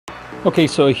Okay,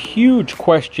 so a huge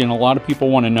question a lot of people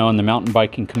want to know in the mountain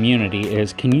biking community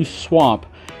is, can you swap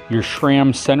your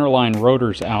SRAM centerline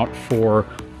rotors out for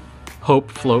Hope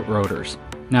float rotors?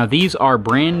 Now these are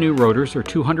brand new rotors. They're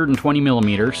 220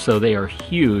 millimeters, so they are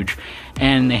huge,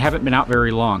 and they haven't been out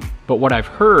very long. But what I've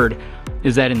heard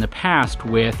is that in the past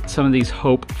with some of these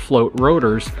Hope float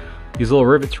rotors, these little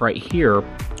rivets right here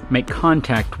make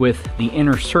contact with the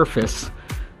inner surface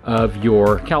of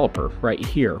your caliper right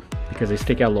here because they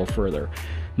stick out a little further.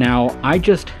 Now I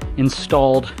just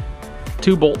installed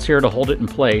 2 bolts here to hold it in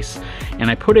place,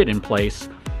 and I put it in place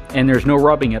and there's no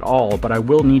rubbing at all, but I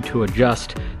will need to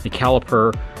adjust the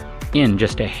caliper in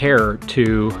just a hair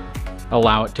to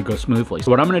allow it to go smoothly.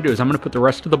 So what I'm going to do is I'm going to put the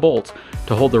rest of the bolts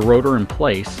to hold the rotor in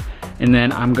place, and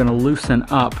then I'm going to loosen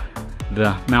up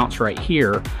the mounts right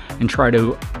here and try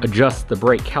to adjust the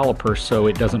brake caliper so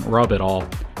it doesn't rub at all.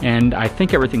 And I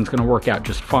think everything's going to work out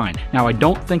just fine. Now I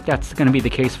don't think that's going to be the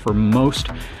case for most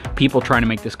people trying to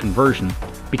make this conversion,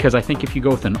 because I think if you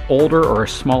go with an older or a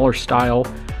smaller style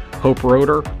Hope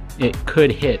rotor, it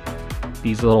could hit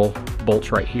these little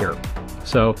bolts right here.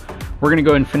 So we're going to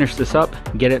go ahead and finish this up,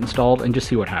 get it installed, and just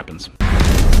see what happens.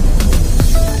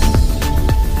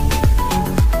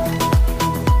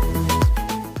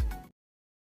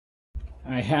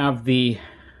 I have the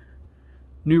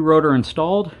new rotor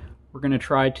installed. We're going to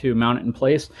try to mount it in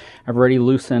place. I've already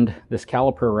loosened this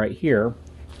caliper right here.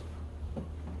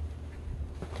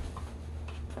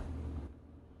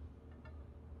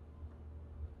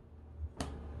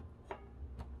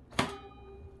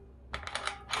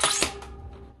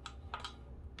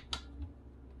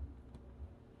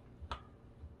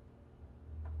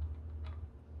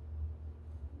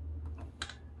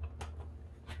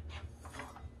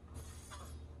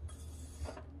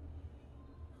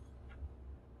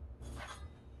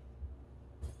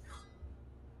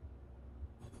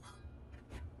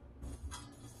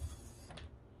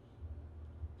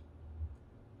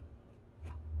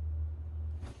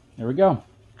 There we go.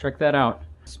 Check that out.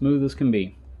 Smooth as can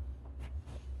be.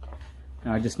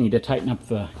 Now I just need to tighten up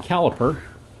the caliper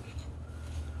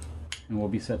and we'll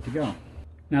be set to go.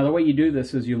 Now the way you do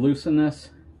this is you loosen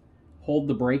this, hold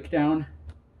the brake down,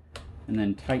 and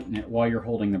then tighten it while you're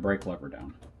holding the brake lever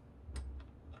down.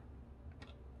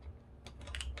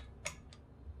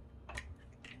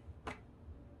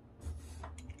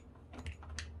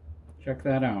 Check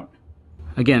that out.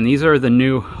 Again, these are the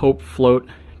new Hope Float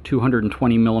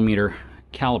 220 millimeter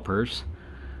calipers,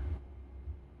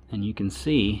 and you can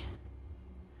see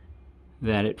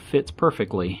that it fits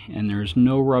perfectly and there's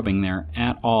no rubbing there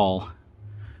at all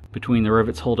between the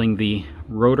rivets holding the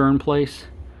rotor in place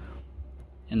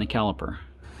and the caliper.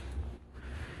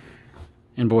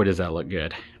 And boy, does that look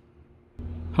good.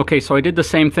 Okay, so I did the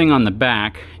same thing on the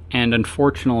back, and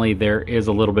unfortunately there is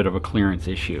a little bit of a clearance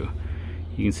issue.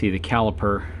 You can see the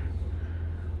caliper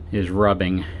is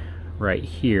rubbing right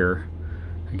here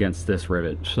against this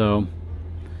rivet. So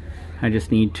I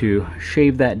just need to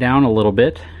shave that down a little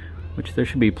bit, which there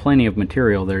should be plenty of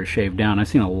material there to shave down. I've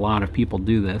seen a lot of people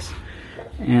do this,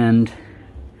 and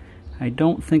I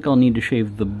don't think I'll need to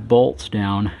shave the bolts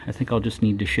down. I think I'll just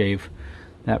need to shave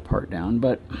that part down.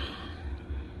 But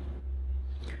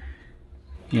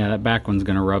yeah, that back one's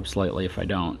gonna rub slightly if I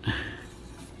don't.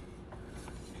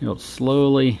 It'll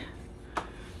slowly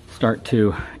start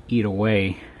to eat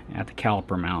away at the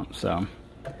caliper mount, so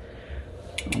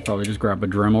I'll probably just grab a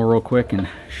Dremel real quick and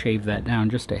shave that down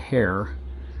just a hair,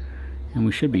 and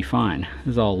we should be fine.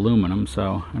 This is all aluminum,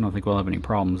 so I don't think we'll have any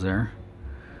problems there.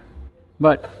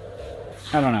 But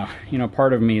I don't know, you know,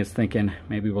 part of me is thinking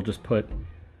maybe we'll just put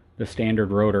the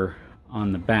standard rotor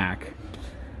on the back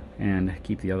and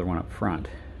keep the other one up front.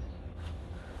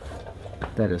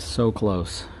 That is so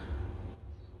close.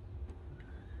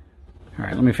 All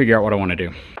right, let me figure out what I want to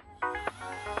do.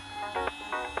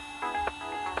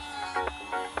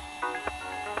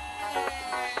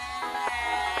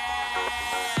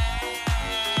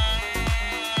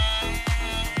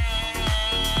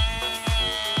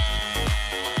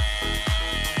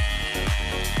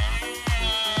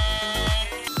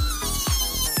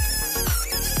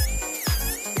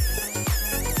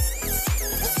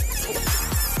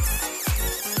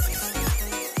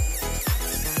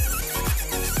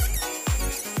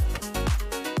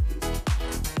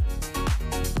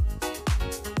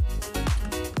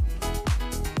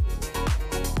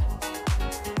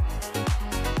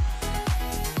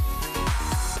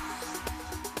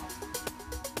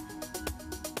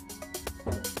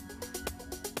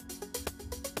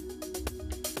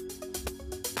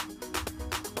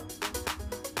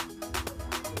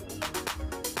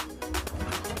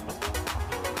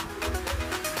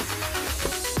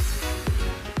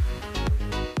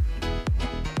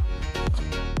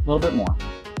 A little bit more.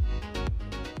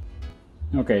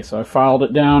 Okay, so I filed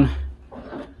it down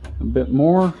a bit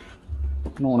more. I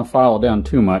don't want to file it down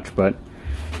too much, but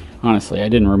honestly, I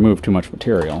didn't remove too much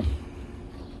material.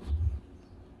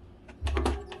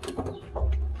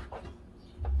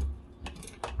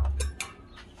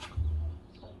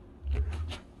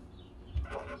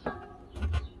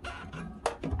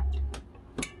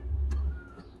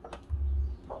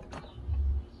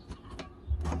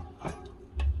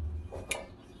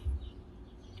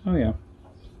 Oh yeah,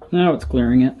 now it's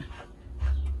clearing it.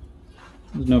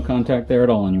 There's no contact there at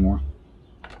all anymore.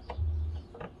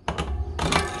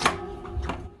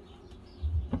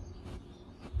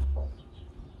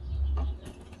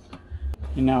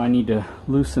 And now I need to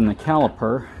loosen the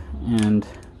caliper and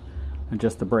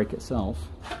adjust the brake itself.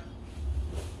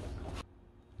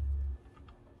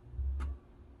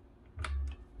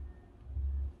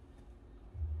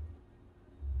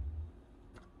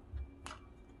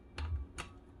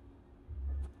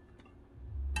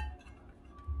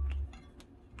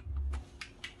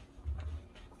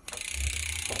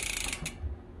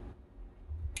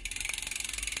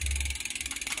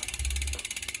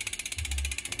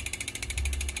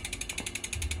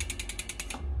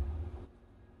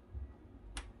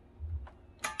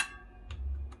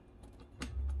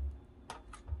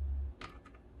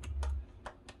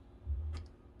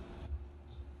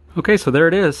 Okay, so there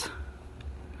it is.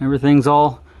 Everything's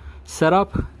all set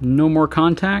up, no more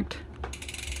contact.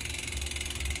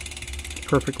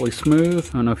 Perfectly smooth.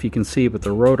 I don't know if you can see, but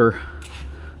the rotor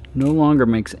no longer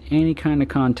makes any kind of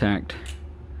contact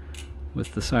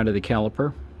with the side of the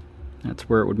caliper. That's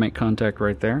where it would make contact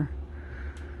right there.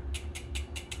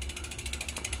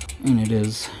 And it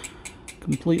is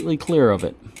completely clear of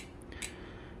it.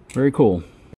 Very cool.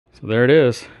 So there it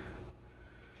is,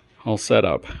 all set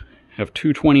up. Have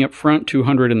 220 up front,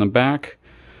 200 in the back.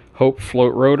 Hope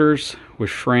float rotors with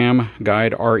SRAM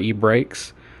guide RE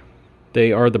brakes.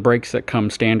 They are the brakes that come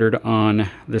standard on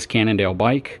this Cannondale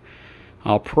bike.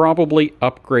 I'll probably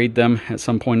upgrade them at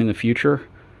some point in the future,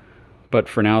 but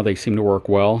for now they seem to work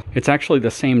well. It's actually the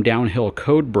same downhill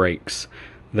code brakes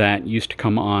that used to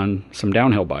come on some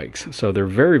downhill bikes. So they're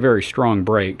very, very strong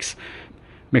brakes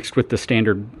mixed with the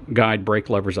standard guide brake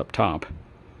levers up top.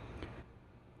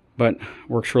 But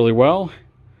works really well.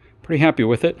 Pretty happy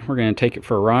with it. We're going to take it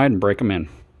for a ride and break them in.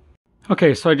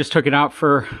 Okay, so I just took it out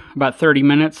for about 30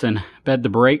 minutes and bed the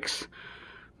brakes.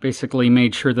 Basically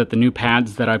made sure that the new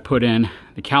pads that I put in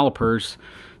the calipers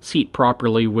seat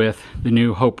properly with the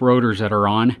new Hope rotors that are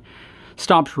on.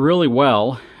 Stops really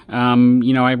well.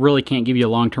 You know, I really can't give you a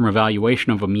long-term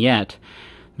evaluation of them yet.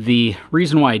 The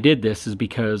reason why I did this is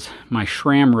because my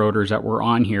SRAM rotors that were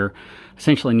on here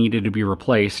essentially needed to be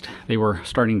replaced. They were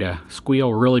starting to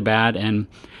squeal really bad, and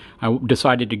I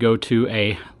decided to go to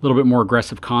a little bit more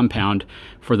aggressive compound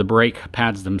for the brake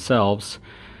pads themselves.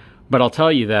 But I'll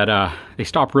tell you that they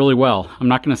stop really well. I'm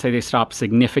not going to say they stop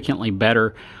significantly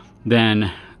better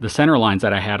than the center lines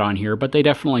that I had on here, but they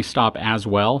definitely stop as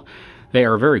well. They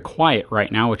are very quiet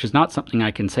right now, which is not something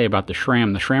I can say about the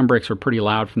SRAM. The SRAM brakes are pretty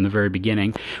loud from the very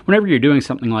beginning. Whenever you're doing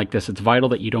something like this, it's vital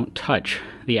that you don't touch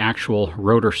the actual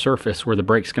rotor surface where the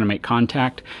brake's going to make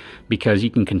contact, because you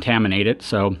can contaminate it.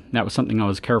 So that was something I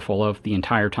was careful of the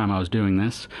entire time I was doing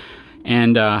this.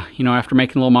 And, you know, after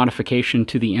making a little modification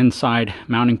to the inside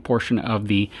mounting portion of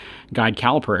the guide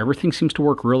caliper, everything seems to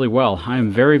work really well. I am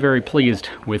very, very pleased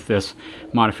with this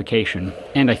modification,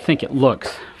 and I think it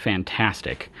looks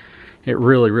fantastic. It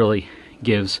really, really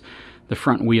gives the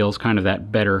front wheels kind of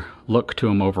that better look to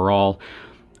them overall.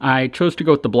 I chose to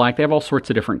go with the black. They have all sorts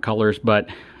of different colors, but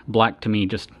black to me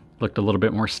just looked a little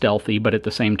bit more stealthy, but at the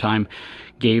same time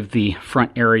gave the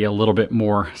front area a little bit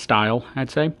more style, I'd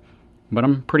say. But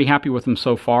I'm pretty happy with them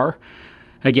so far.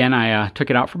 Again, I took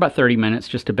it out for about 30 minutes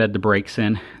just to bed the brakes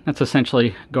in. That's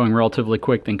essentially going relatively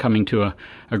quick, then coming to a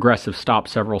aggressive stop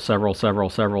several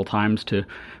times to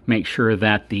make sure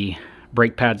that the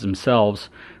brake pads themselves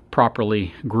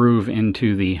properly groove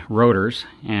into the rotors.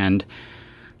 And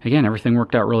again, everything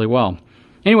worked out really well.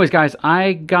 Anyways, guys,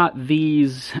 I got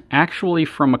these actually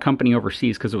from a company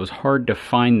overseas because it was hard to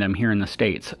find them here in the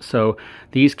States. So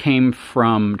these came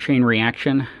from Chain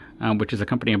Reaction, which is a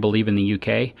company I believe in the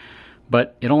UK,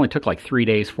 but it only took like 3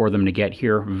 days for them to get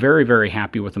here. Very, very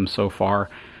happy with them so far.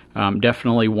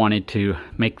 Definitely wanted to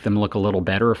make them look a little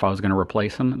better if I was going to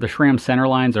replace them. The SRAM center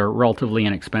lines are relatively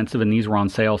inexpensive, and these were on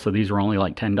sale, so these were only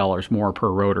like $10 more per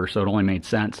rotor, so it only made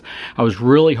sense. I was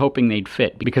really hoping they'd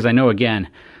fit, because I know, again,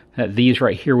 that these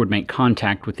right here would make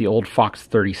contact with the old Fox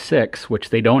 36,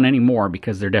 which they don't anymore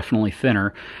because they're definitely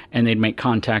thinner, and they'd make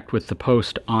contact with the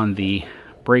post on the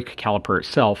brake caliper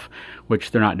itself,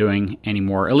 which they're not doing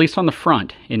anymore. At least on the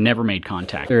front, it never made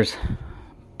contact. There's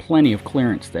plenty of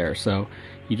clearance there, so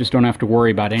you just don't have to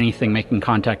worry about anything making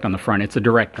contact on the front. It's a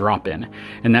direct drop-in,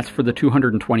 and that's for the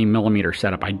 220 millimeter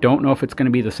setup. I don't know if it's going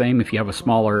to be the same if you have a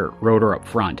smaller rotor up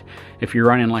front. If you're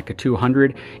running like a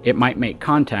 200, it might make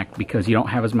contact because you don't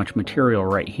have as much material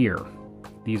right here.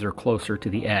 These are closer to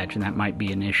the edge, and that might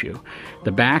be an issue.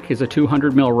 The back is a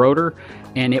 200 mil rotor,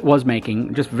 and it was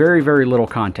making just very, very little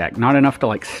contact. Not enough to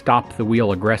like stop the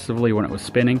wheel aggressively when it was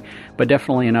spinning, but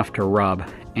definitely enough to rub,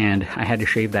 and I had to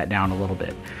shave that down a little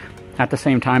bit. At the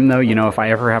same time though, you know, if I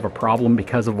ever have a problem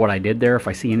because of what I did there, if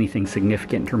I see anything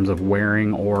significant in terms of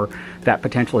wearing or that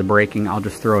potentially breaking, I'll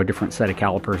just throw a different set of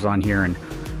calipers on here and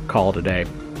call it a day.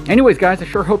 Anyways, guys, I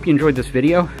sure hope you enjoyed this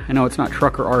video. I know it's not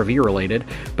truck or RV related,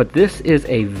 but this is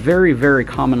a very, very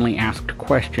commonly asked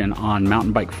question on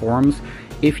mountain bike forums,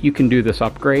 if you can do this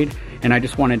upgrade. And I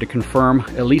just wanted to confirm,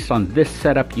 at least on this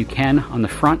setup, you can. On the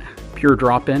front, pure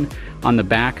drop-in. On the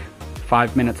back,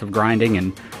 5 minutes of grinding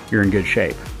and you're in good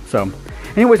shape. So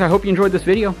anyways, I hope you enjoyed this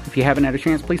video. If you haven't had a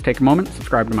chance, please take a moment,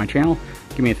 subscribe to my channel,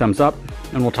 give me a thumbs up,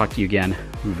 and we'll talk to you again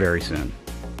very soon.